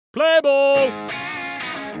Play ball!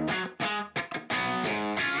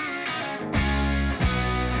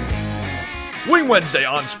 Wing Wednesday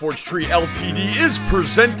on Sports Tree Ltd. is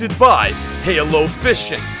presented by Halo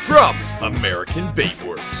Fishing from American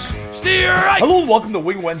Baitworks. Steer right! Hello and welcome to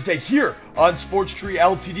Wing Wednesday here on Sports Tree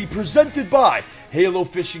Ltd. presented by Halo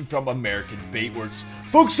Fishing from American Baitworks.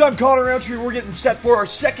 Folks, I'm Connor Roundtree. We're getting set for our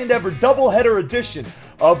second ever doubleheader edition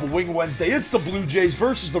of Wing Wednesday. It's the Blue Jays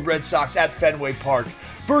versus the Red Sox at Fenway Park.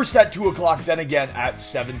 First at 2 o'clock, then again at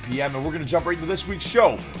 7 p.m. And we're going to jump right into this week's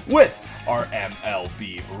show with our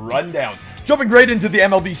MLB rundown. Jumping right into the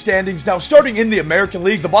MLB standings now, starting in the American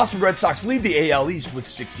League, the Boston Red Sox lead the AL East with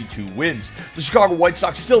 62 wins. The Chicago White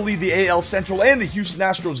Sox still lead the AL Central, and the Houston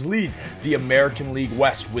Astros lead the American League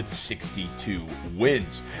West with 62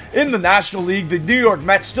 wins. In the National League, the New York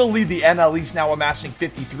Mets still lead the NL East, now amassing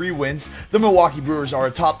 53 wins. The Milwaukee Brewers are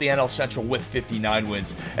atop the NL Central with 59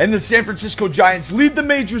 wins. And the San Francisco Giants lead the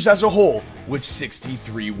majors as a whole with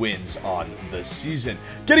 63 wins on the season.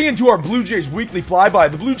 Getting into our Blue Jays weekly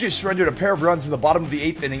flyby, the Blue Jays surrendered a pair of runs in the bottom of the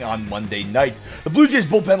 8th inning on Monday night. The Blue Jays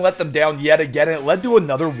bullpen let them down yet again, and it led to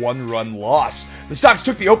another one-run loss. The Sox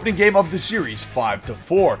took the opening game of the series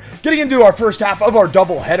 5-4. Getting into our first half of our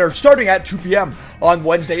doubleheader, starting at 2 p.m. on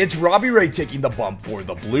Wednesday, it's Robbie Ray taking the bump for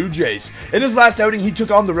the Blue Jays. In his last outing, he took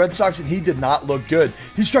on the Red Sox, and he did not look good.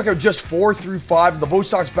 He struck out just 4 through 5, and the Bo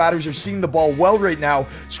Sox batters are seeing the ball well right now,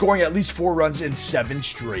 scoring at least 4 runs in 7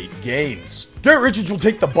 straight games. Garrett Richards will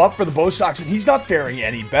take the bump for the Bo Sox, and he's not faring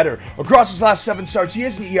any better. Across his last 7 starts, he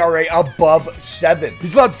has an ERA above 7.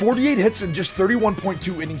 He's allowed 48 hits and just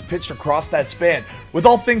 31.2 innings pitched across that span. With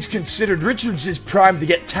all things considered, Richards is primed to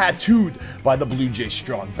get tattooed by the Blue Jays'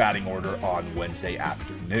 strong batting order on Wednesday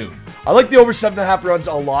afternoon. I like the over 7.5 runs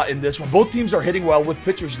a lot in this one. Both teams are hitting well with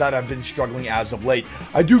pitchers that have been struggling as of late.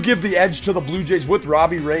 I do give the edge to the Blue Jays with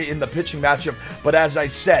Robbie Ray in the pitching matchup, but as I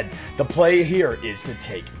said, the play here is to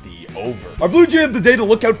take the over. Our Blue Jay of the day to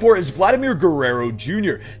look out for is Vladimir Guerrero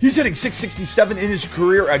Jr. He's hitting .667 in his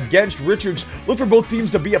career against Richards. Look for both teams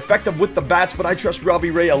to be effective with the bats, but I trust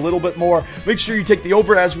Robbie Ray a little bit more. Make sure you take the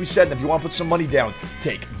over as we said, and if you want to put some money down,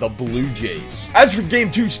 take the Blue Jays. As for Game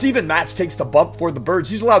 2, Steven Matz takes the bump for the Birds.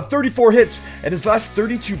 He's allowed 34 hits and his last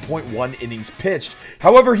 32.1 innings pitched.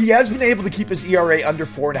 However, he has been able to keep his ERA under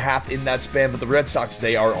 4.5 in that span, but the Red Sox,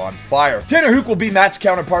 they are on fire. Tanner Houck will be Matt's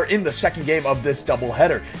counterpart in the second game of this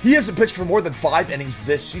doubleheader. He hasn't pitched for more than 5 innings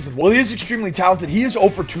this season. While he is extremely talented, he is 0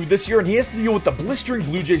 for 2 this year, and he has to deal with the blistering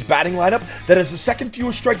Blue Jays batting lineup that has the second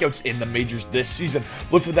fewest strikeouts in the majors this season.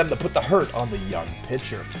 Look for them to put the hurt on the young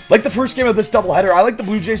pitcher. Like the first game of this doubleheader, I like the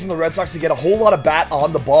Blue Jays and the Red Sox to get a whole lot of bat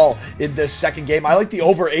on the ball in this second game. I like the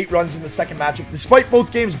over 8 runs in the second matchup, despite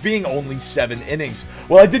both games being only 7 innings.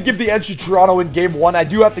 While I did give the edge to Toronto in Game 1, I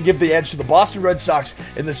do have to give the edge to the Boston Red Sox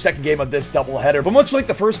in the second game of this doubleheader. But much like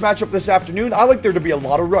the first matchup this afternoon, I like there to be a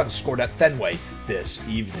lot of runs scored at Fenway this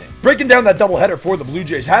evening. Breaking down that doubleheader for the Blue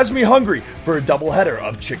Jays has me hungry for a doubleheader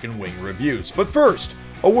of chicken wing reviews. But first,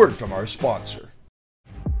 a word from our sponsor.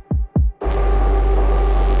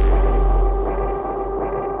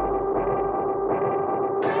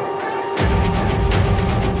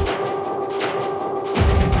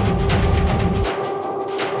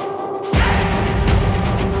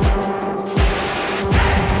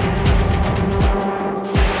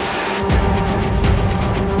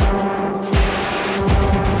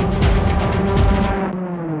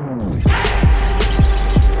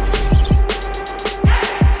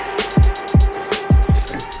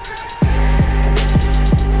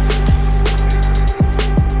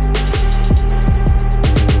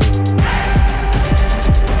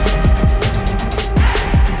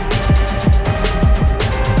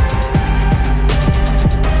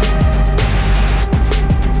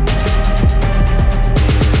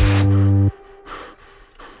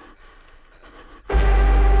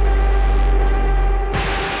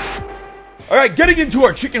 Alright, getting into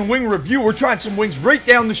our chicken wing review, we're trying some wings right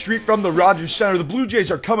down the street from the Rogers Center. The Blue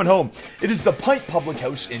Jays are coming home. It is the Pint Public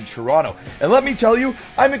House in Toronto. And let me tell you,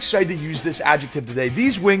 I'm excited to use this adjective today.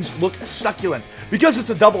 These wings look succulent. Because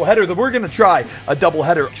it's a doubleheader, then we're going to try a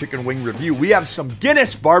doubleheader chicken wing review. We have some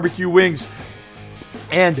Guinness barbecue wings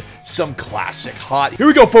and some classic hot. Here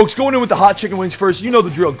we go, folks. Going in with the hot chicken wings first. You know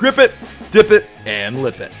the drill. Grip it, dip it, and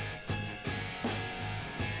lip it.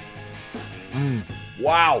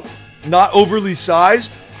 Wow. Not overly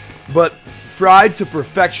sized, but fried to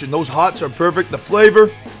perfection. Those hots are perfect. The flavor,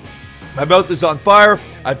 my mouth is on fire.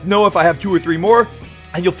 I know if I have 2 or 3 more,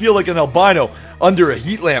 and you'll feel like an albino under a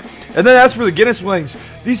heat lamp. And then as for the Guinness wings,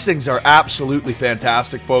 these things are absolutely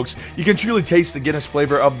fantastic, folks. You can truly taste the Guinness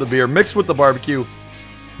flavor of the beer mixed with the barbecue.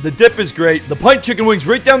 The dip is great. The pint chicken wings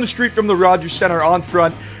right down the street from the Rogers Center on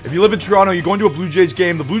front. If you live in Toronto, you're going to a Blue Jays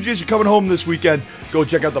game. The Blue Jays are coming home this weekend. Go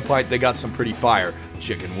check out the pint. They got some pretty fire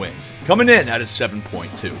chicken wings. Coming in at a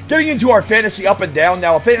 7.2. Getting into our fantasy up and down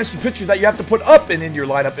now, a fantasy pitcher that you have to put up and in your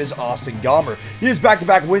lineup is Austin Gomber. He has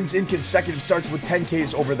back-to-back wins in consecutive starts with 10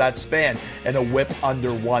 Ks over that span and a whip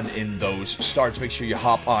under 1 in those starts. Make sure you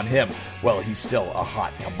hop on him. Well, he's still a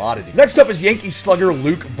hot commodity. Next up is Yankees slugger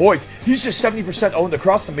Luke Voigt. He's just 70% owned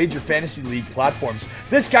across the major fantasy league platforms.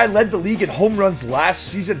 This guy led the league in home runs last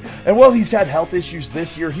season, and while he's had health issues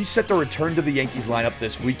this year, he's set to return to the Yankees lineup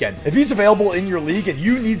this weekend. If he's available in your league and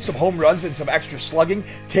you need some home runs and some extra slugging,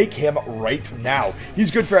 take him right now.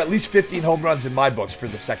 He's good for at least 15 home runs in my books for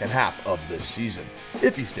the second half of this season,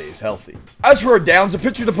 if he stays healthy. As for our downs, a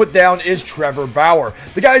pitcher to put down is Trevor Bauer.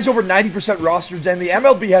 The guy is over 90% rostered, and the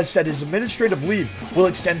MLB has said his administrative leave will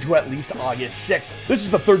extend to at least August 6th. This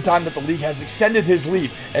is the third time that the league has extended his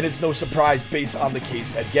leave, and it's no surprise based on the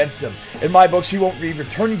case against him. In my books, he won't be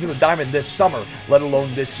returning to the diamond this summer, let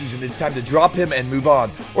alone this season. It's time to drop him and move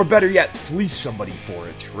on, or better yet, fleece somebody for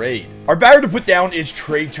a trade. Our batter to put down is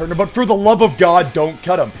Trey Turner, but for the love of God, don't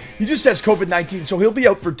cut him. He just has COVID-19, so he'll be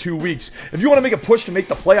out for 2 weeks. If you want to make a push to make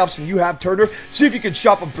the playoffs and you have Turner, see if you can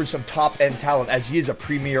shop him for some top-end talent, as he is a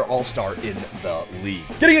premier all-star in the league.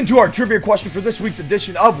 Getting into our trivia question for this week's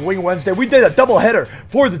edition of Wing Wednesday, we did a doubleheader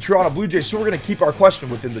for the Toronto Blue Jays, so we're going to keep our question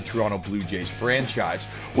within the Toronto Blue Jays franchise.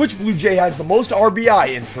 Which Blue Jay has the most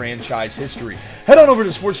RBI in franchise history? Head on over to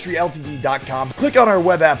SportsStreetLTD.com, click on our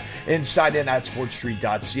web app, and sign in at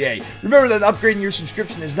SportsStreet.ca. Remember that upgrading your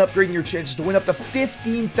subscription is upgrading your chances to win up to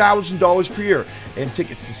 $15,000 per year and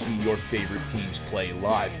tickets to see your favorite teams play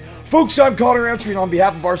live. Folks, I'm Connor Roundtree, and on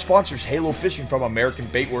behalf of our sponsors, Halo Fishing from American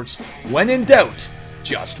Baitworks, when in doubt,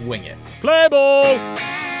 just wing it. Play ball!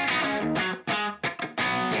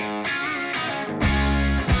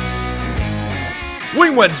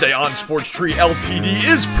 Wing Wednesday on Sports Tree LTD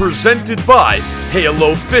is presented by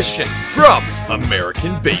Halo Fishing from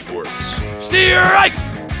American Baitworks. Steer right!